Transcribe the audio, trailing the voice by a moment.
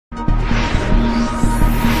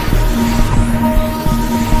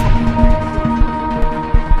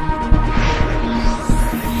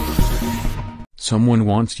Someone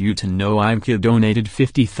wants you to know Ivanka donated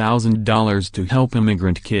 $50,000 to help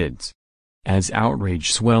immigrant kids. As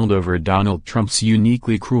outrage swelled over Donald Trump's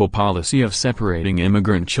uniquely cruel policy of separating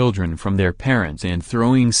immigrant children from their parents and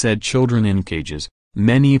throwing said children in cages,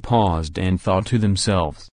 many paused and thought to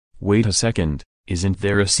themselves, wait a second, isn't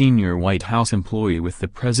there a senior White House employee with the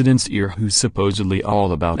president's ear who's supposedly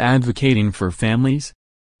all about advocating for families?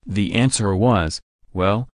 The answer was,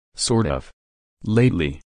 well, sort of.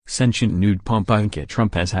 Lately, sentient nude pump Ivanka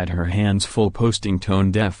Trump has had her hands full posting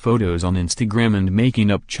tone-deaf photos on Instagram and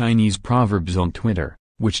making up Chinese proverbs on Twitter,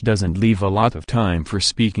 which doesn't leave a lot of time for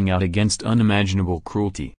speaking out against unimaginable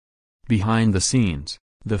cruelty. Behind the scenes,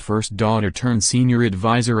 the first daughter-turned-senior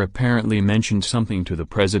advisor apparently mentioned something to the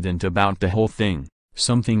president about the whole thing,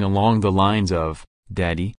 something along the lines of,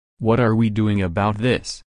 "Daddy, what are we doing about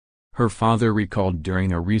this?" Her father recalled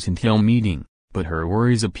during a recent Hill meeting, but her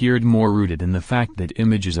worries appeared more rooted in the fact that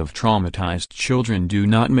images of traumatized children do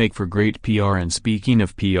not make for great PR. And speaking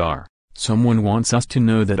of PR, someone wants us to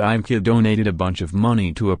know that Ivanka donated a bunch of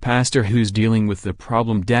money to a pastor who's dealing with the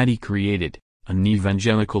problem Daddy created. An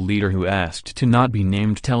evangelical leader who asked to not be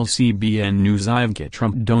named tells CBN News Ivanka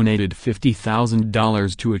Trump donated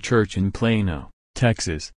 $50,000 to a church in Plano,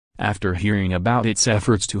 Texas, after hearing about its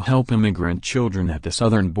efforts to help immigrant children at the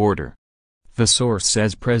southern border. The source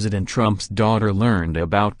says President Trump's daughter learned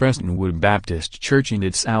about Prestonwood Baptist Church and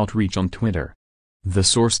its outreach on Twitter. The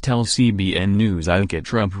source tells CBN News Ivanka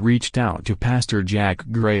Trump reached out to Pastor Jack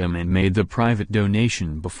Graham and made the private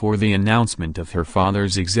donation before the announcement of her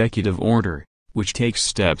father's executive order, which takes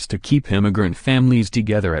steps to keep immigrant families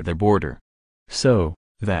together at the border. So,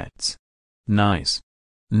 that's nice.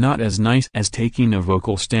 Not as nice as taking a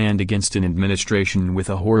vocal stand against an administration with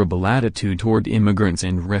a horrible attitude toward immigrants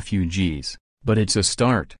and refugees, but it's a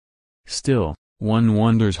start. Still, one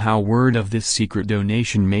wonders how word of this secret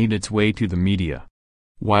donation made its way to the media.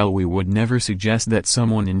 While we would never suggest that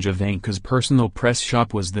someone in Ivanka's personal press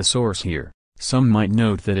shop was the source here, some might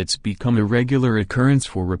note that it's become a regular occurrence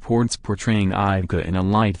for reports portraying Ivanka in a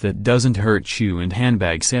light that doesn't hurt shoe and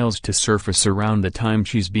handbag sales to surface around the time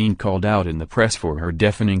she's being called out in the press for her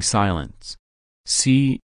deafening silence.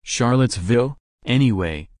 See, Charlottesville?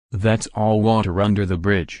 Anyway, that's all water under the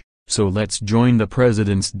bridge, so let's join the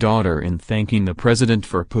president's daughter in thanking the president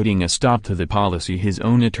for putting a stop to the policy his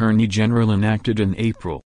own attorney general enacted in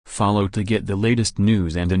April. Follow to get the latest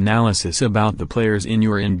news and analysis about the players in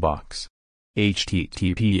your inbox.